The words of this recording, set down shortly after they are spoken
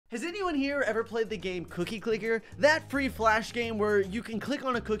Has anyone here ever played the game Cookie Clicker? That free flash game where you can click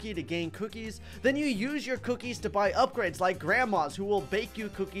on a cookie to gain cookies, then you use your cookies to buy upgrades like grandmas who will bake you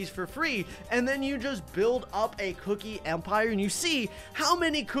cookies for free, and then you just build up a cookie empire and you see how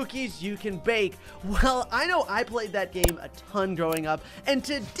many cookies you can bake. Well, I know I played that game a ton growing up, and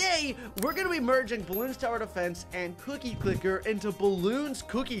today we're going to be merging Bloons Tower Defense and Cookie Clicker into Bloons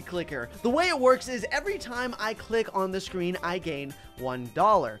Cookie Clicker. The way it works is every time I click on the screen, I gain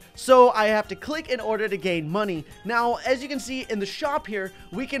 $1. So I have to click in order to gain money. Now, as you can see in the shop here,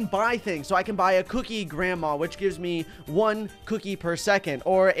 we can buy things. So I can buy a cookie grandma, which gives me 1 cookie per second,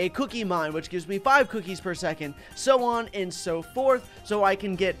 or a cookie mine, which gives me 5 cookies per second, so on and so forth, so I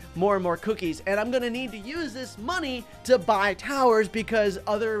can get more and more cookies. And I'm gonna need to use this money to buy towers because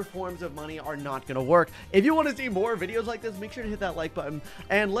other forms of money are not gonna work. If you want to see more videos like this, make sure to hit that like button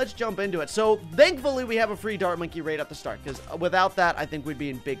and let's jump into it. So thankfully we have a free dart monkey right at the start, because without that I think we'd be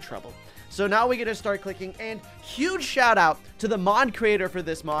in big trouble. So now we get to start clicking, and huge shout out to the mod creator for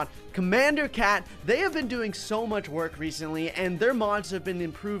this mod, Commander Cat. They have been doing so much work recently, and their mods have been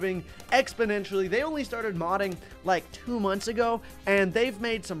improving exponentially. They only started modding like 2 months ago, and they've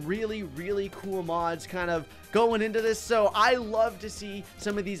made some really cool mods kind of going into this. So I love to see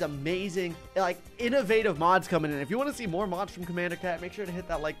some of these amazing, like, innovative mods coming in. If you want to see more mods from Commander Cat, make sure to hit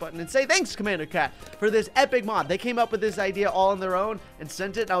that like button and say thanks, Commander Cat, for this epic mod. They came up with this idea all on their own and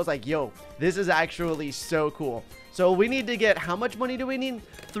sent it, and I was like, yo, this is actually so cool. So we need to get, how much money do we need?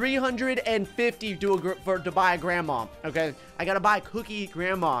 350 to buy a grandma. Okay, I gotta buy Cookie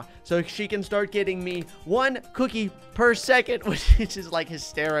Grandma so she can start getting me 1 cookie per second, which is like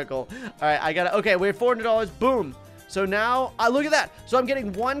hysterical. All right, okay, we have $400. Boom. So now, look at that. So I'm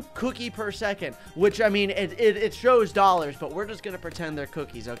getting 1 cookie per second, which, I mean, it shows dollars, but we're just gonna pretend they're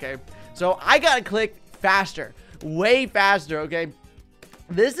cookies, okay? So I gotta click faster, way faster, okay?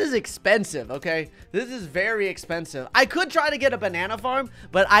 This is expensive, okay? This is very expensive. I could try to get a banana farm,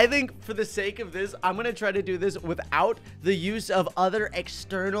 but I think for the sake of this, I'm gonna try to do this without the use of other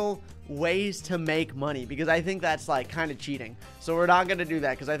external ways to make money, because I think that's like kind of cheating. So we're not gonna do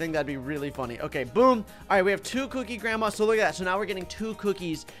that because I think that'd be really funny. Okay, boom. All right, we have 2 cookie grandmas. So look at that. So now we're getting 2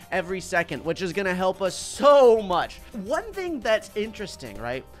 cookies every second, which is gonna help us so much. One thing that's interesting,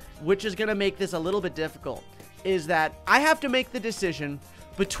 right, which is gonna make this a little bit difficult, is that I have to make the decision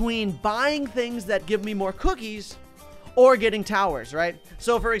between buying things that give me more cookies or getting towers, right?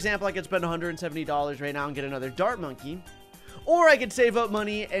 So for example, I could spend $170 right now and get another dart monkey, or I could save up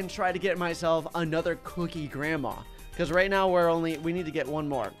money and try to get myself another cookie grandma, because right now we need to get 1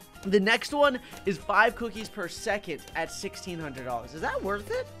 more. The next one is 5 cookies per second at $1,600. Is that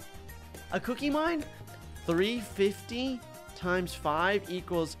worth it? A cookie mine? 350 times 5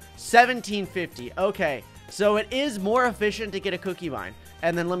 equals 1,750. Okay, so it is more efficient to get a cookie mine.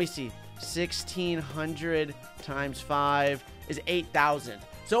 And then let me see, 1,600 times 5 is 8,000.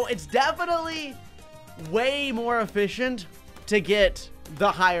 So it's definitely way more efficient to get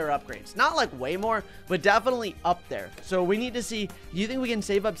the higher upgrades. Not like way more, but definitely up there. So we need to see, do you think we can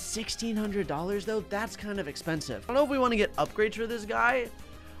save up $1,600 though? That's kind of expensive. I don't know if we want to get upgrades for this guy.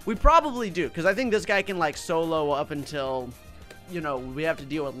 We probably do, because I think this guy can like solo up until, you know, we have to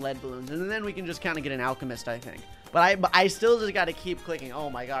deal with lead balloons, and then we can just kind of get an alchemist, I think. But I still just got to keep clicking. Oh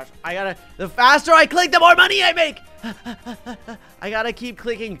my gosh. The faster I click, the more money I make. I got to keep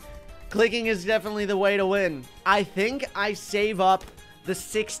clicking. Clicking is definitely the way to win. I think I save up the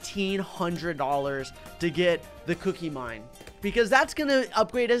 $1,600 to get the cookie mine, because that's going to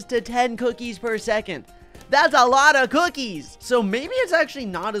upgrade us to 10 cookies per second. That's a lot of cookies. So maybe it's actually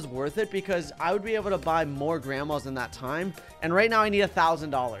not as worth it, because I would be able to buy more grandmas in that time. And right now I need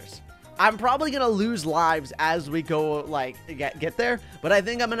 $1,000. I'm probably going to lose lives as we go, like, get there. But I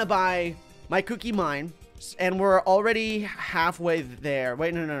think I'm going to buy my cookie mine. And we're already halfway there.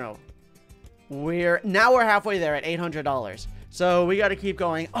 Wait, no. We're halfway there at $800. So we got to keep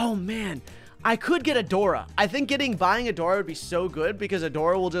going. Oh, man. I could get a Dora. I think buying a Dora would be so good, because a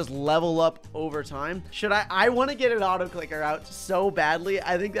Dora will just level up over time. I want to get an auto clicker out so badly.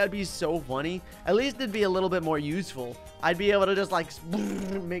 I think that'd be so funny. At least it'd be a little bit more useful. I'd be able to just like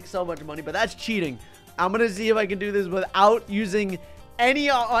make so much money, but that's cheating. I'm gonna see if I can do this without using any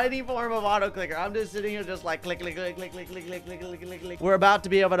form of auto clicker. I'm just sitting here just like click. We're about to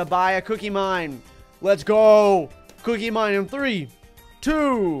be able to buy a cookie mine. Let's go. Cookie mine in 3,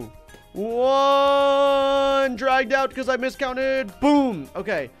 2, 1. Dragged out because I miscounted. Boom.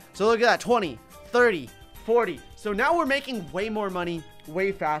 Okay, so look at that. 20, 30, 40. So now we're making way more money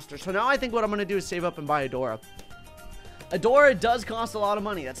way faster. So now I think what I'm gonna do is save up and buy a Dora. A Dora does cost a lot of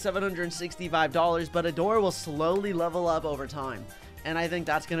money. That's $765, but a Dora will slowly level up over time. And I think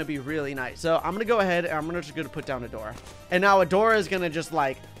that's going to be really nice. So I'm going to go ahead and I'm just going to put down a door. And now a door is going to just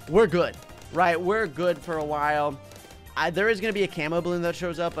like, we're good, right? We're good for a while. There is going to be a camo balloon that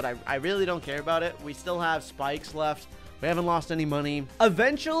shows up, but I really don't care about it. We still have spikes left. We haven't lost any money.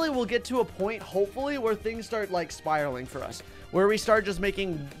 Eventually, we'll get to a point, hopefully, where things start like spiraling for us. Where we start just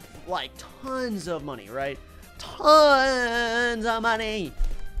making like tons of money, right? Tons of money.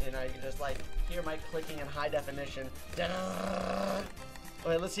 And I can just like hear my clicking in high definition.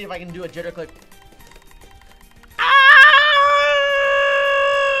 Okay, let's see if I can do a jitter click.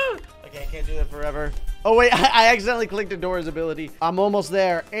 Okay, I can't do that forever. Oh wait, I accidentally clicked the door's ability. I'm almost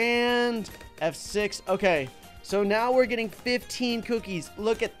there. And F6. Okay, so now we're getting 15 cookies.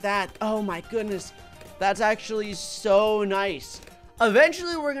 Look at that. Oh my goodness. That's actually so nice.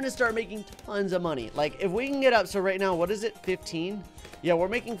 Eventually, we're going to start making tons of money. Like, if we can get up, so right now, what is it, 15? Yeah, we're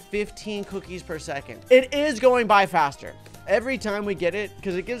making 15 cookies per second. It is going by faster. Every time we get it,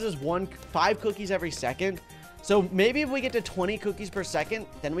 because it gives us 5 cookies every second. So maybe if we get to 20 cookies per second,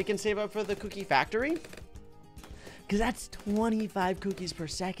 then we can save up for the cookie factory. Because that's 25 cookies per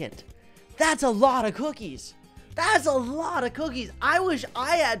second. That's a lot of cookies. That's a lot of cookies. I wish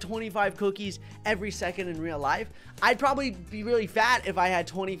I had 25 cookies every second in real life. I'd probably be really fat if I had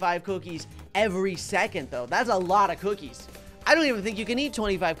 25 cookies every second, though. That's a lot of cookies. I don't even think you can eat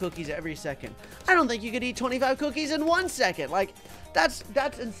 25 cookies every second. I don't think you could eat 25 cookies in 1 second. Like, that's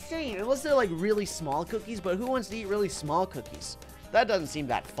insane. Unless they're, like, really small cookies. But who wants to eat really small cookies? That doesn't seem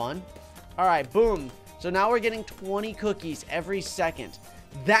that fun. All right, boom. So now we're getting 20 cookies every second.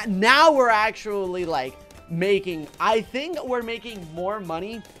 Now we're actually, like, I think we're making more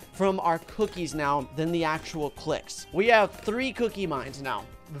money from our cookies now than the actual clicks. We have 3 cookie mines now.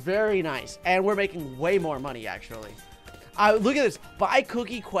 Very nice. And we're making way more money, actually. Look at this. Buy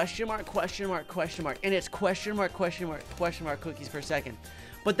cookie, question mark, question mark, question mark. And it's question mark, question mark, question mark cookies per second.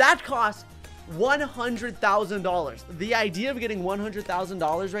 But that costs $100,000. The idea of getting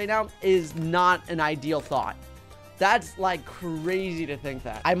 $100,000 right now is not an ideal thought. That's like crazy to think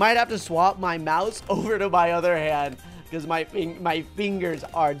that. I might have to swap my mouse over to my other hand because my fingers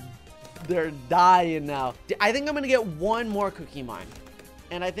they're dying now. I think I'm gonna get 1 more cookie mine.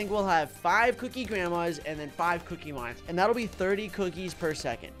 And I think we'll have 5 cookie grandmas and then 5 cookie mines. And that'll be 30 cookies per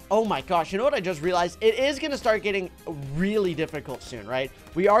second. Oh my gosh, you know what I just realized? It is gonna start getting really difficult soon, right?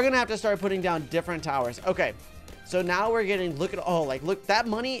 We are gonna have to start putting down different towers. Okay, so now we're getting, look, that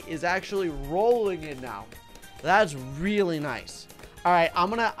money is actually rolling in now. That's really nice. All right,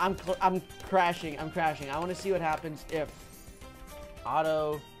 I'm crashing. I want to see what happens if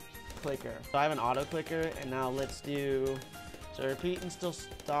auto clicker. So I have an auto clicker, and now let's do, so repeat and still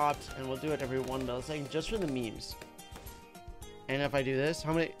stopped, and we'll do it every 1 millisecond just for the memes. And if I do this,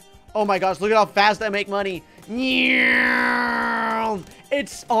 how many? Oh my gosh, look at how fast I make money.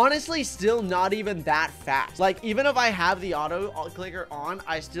 It's honestly still not even that fast. Like, even if I have the auto clicker on,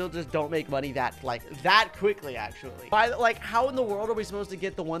 I still just don't make money that quickly, actually. Like, how in the world are we supposed to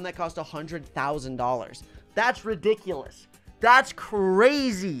get the one that cost $100,000? That's ridiculous. That's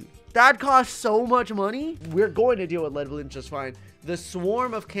crazy. That costs so much money. We're going to deal with lead balloons just fine. The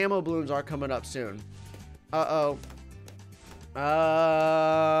swarm of camo balloons are coming up soon. Uh-oh.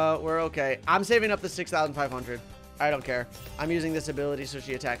 We're okay. I'm saving up the 6,500. I don't care. I'm using this ability so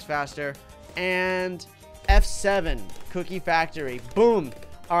she attacks faster. And F7, cookie factory. Boom.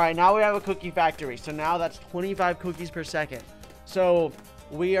 All right, now we have a cookie factory. So now that's 25 cookies per second. So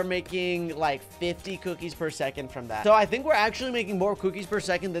we are making like 50 cookies per second from that. So I think we're actually making more cookies per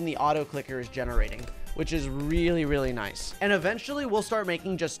second than the auto clicker is generating, which is really, really nice. And eventually we'll start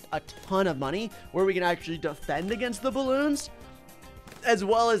making just a ton of money where we can actually defend against the balloons, as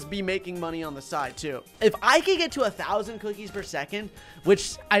well as be making money on the side too. If I could get to 1,000 cookies per second,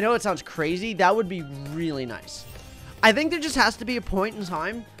 which I know it sounds crazy, that would be really nice. I think there just has to be a point in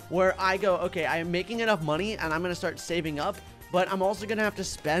time where I go, okay, I am making enough money and I'm gonna start saving up, but I'm also gonna have to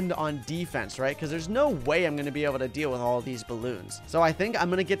spend on defense, right? Because there's no way I'm gonna be able to deal with all of these balloons. So I think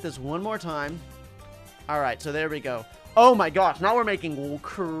I'm gonna get this one more time. All right, so there we go. Oh my gosh, now we're making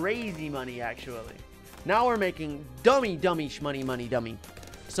crazy money, actually. Now we're making dummy money.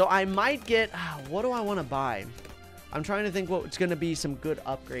 So I might get, what do I want to buy? I'm trying to think what's going to be some good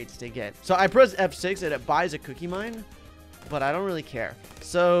upgrades to get. So I press F6 and it buys a cookie mine, but I don't really care.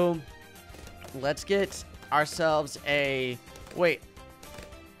 So let's get ourselves a, wait.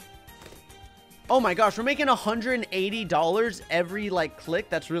 Oh my gosh, we're making $180 every like click.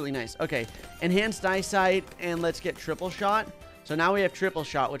 That's really nice. Okay, enhanced eyesight, and let's get triple shot. So now we have triple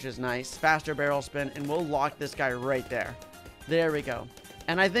shot, which is nice. Faster barrel spin, and we'll lock this guy right there. There we go.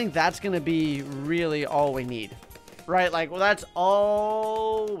 And I think that's going to be really all we need right? Like, well, that's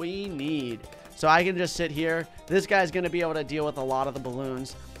all we need. So I can just sit here. This guy's going to be able to deal with a lot of the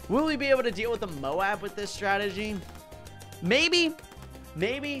balloons. Will we be able to deal with the Moab with this strategy? Maybe.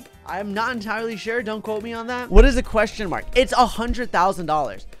 Maybe. I'm not entirely sure. Don't quote me on that. What is a question mark? It's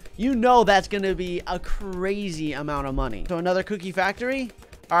 $100,000. You know that's going to be a crazy amount of money. So another cookie factory.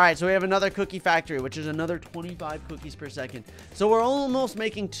 All right, so we have another cookie factory, which is another 25 cookies per second. So we're almost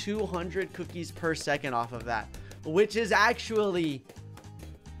making 200 cookies per second off of that, which is actually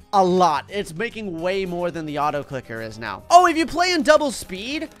a lot. It's making way more than the auto clicker is now. Oh, if you play in double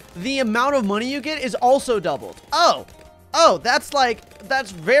speed, the amount of money you get is also doubled. Oh,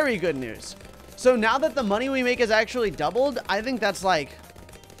 that's very good news. So now that the money we make is actually doubled, I think that's like,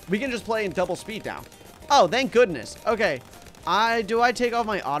 we can just play in double speed now. Oh, thank goodness. Okay. Do I take off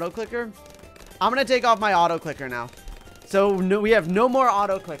my auto clicker? I'm going to take off my auto clicker now. So no, we have no more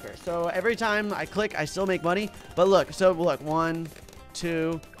auto clicker. So every time I click, I still make money. But look, so look, 1,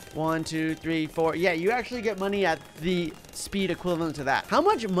 2, 1, 2, 3, 4. Yeah, you actually get money at the speed equivalent to that. How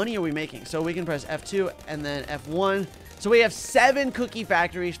much money are we making? So we can press F2 and then F1. So we have 7 cookie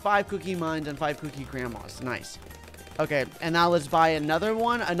factories, 5 cookie mines, and 5 cookie grandmas. Nice. Okay, and now let's buy another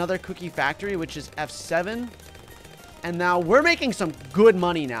one, another cookie factory, which is F7. And now we're making some good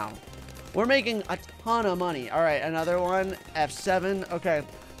money now. We're making a ton of money. All right, another one, F7. Okay,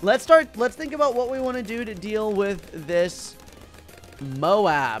 let's think about what we want to do to deal with this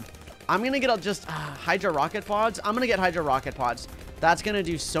Moab. I'm going to get just Hydra rocket pods. I'm going to get Hydra rocket pods. That's going to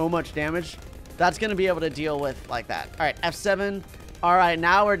do so much damage. That's going to be able to deal with like that. All right, F7. All right,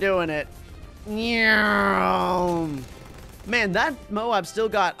 now we're doing it. Man, that Moab still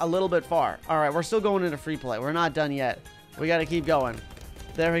got a little bit far. All right, we're still going into free play. We're not done yet. We got to keep going.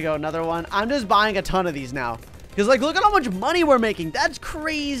 There we go, another one. I'm just buying a ton of these now. Because, like, look at how much money we're making. That's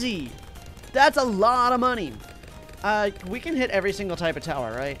crazy. That's a lot of money. We can hit every single type of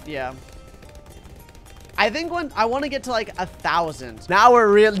tower, right? Yeah. I think I want to get to, like, 1,000. Now we're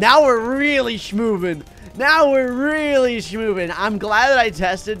really schmoovin'. Now we're really schmoovin'. I'm glad that I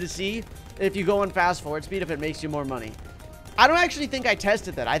tested to see if you go on fast forward speed, if it makes you more money. I don't actually think I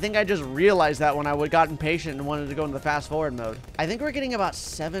tested that. I think I just realized that when I got impatient and wanted to go into the fast forward mode. I think we're getting about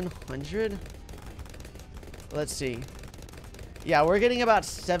 700. Let's see. Yeah, we're getting about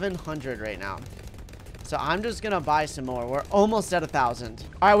 700 right now. So I'm just gonna buy some more. We're almost at 1,000.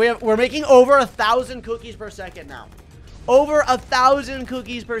 All right, we're making over 1,000 cookies per second now. Over 1,000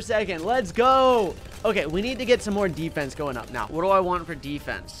 cookies per second. Let's go. Okay, we need to get some more defense going up now. What do I want for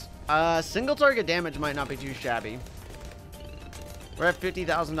defense? Single target damage might not be too shabby. We're at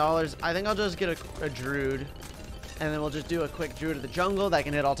 $50,000. I think I'll just get a Druid. And then we'll just do a quick Druid of the jungle that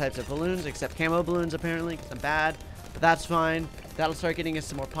can hit all types of balloons, except camo balloons, apparently, because I'm bad. But that's fine. That'll start getting us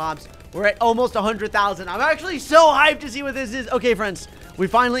some more pops. We're at almost 100,000. I'm actually so hyped to see what this is. Okay, friends. We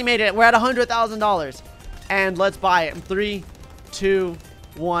finally made it. We're at $100,000. And let's buy it. 3, 2,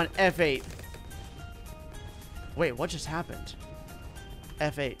 1, F8. Wait, what just happened?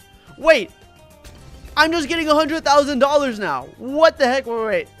 F8. Wait! I'm just getting $100,000 now. What the heck?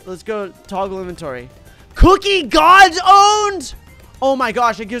 Wait. Let's go toggle inventory. Cookie gods owned! Oh my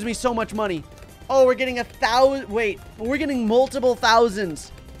gosh, it gives me so much money. Oh, we're getting 1,000. Wait, we're getting multiple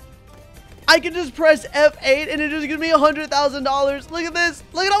thousands. I can just press F8 and it just gives me $100,000. Look at this.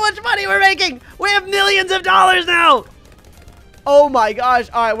 Look at how much money we're making. We have millions of dollars now. Oh my gosh.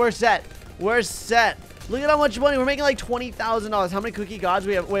 All right, we're set. We're set. Look at how much money. We're making like $20,000. How many cookie gods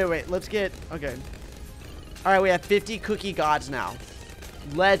we have? Wait. Let's get... Okay. All right, we have 50 cookie gods now.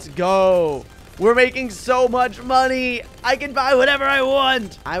 Let's go. We're making so much money. I can buy whatever I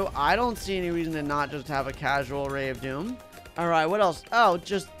want. I don't see any reason to not just have a casual Ray of Doom. All right, what else? Oh,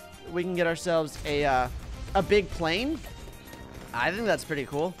 just we can get ourselves a big plane. I think that's pretty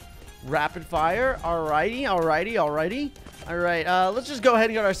cool. Rapid fire. Alrighty. All right, let's just go ahead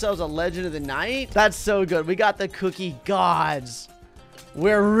and get ourselves a Legend of the Night. That's so good. We got the cookie gods.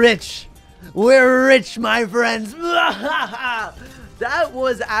 We're rich. We're rich, my friends. That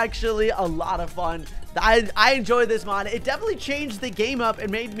was actually a lot of fun. I enjoyed this mod. It definitely changed the game up and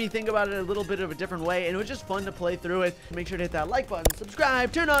made me think about it a little bit of a different way, and it was just fun to play through it. Make sure to hit that like button,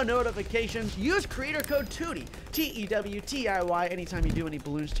 subscribe, turn on notifications, use creator code Tewtiy, Tewtiy, anytime you do any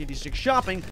Bloons TD stick shopping.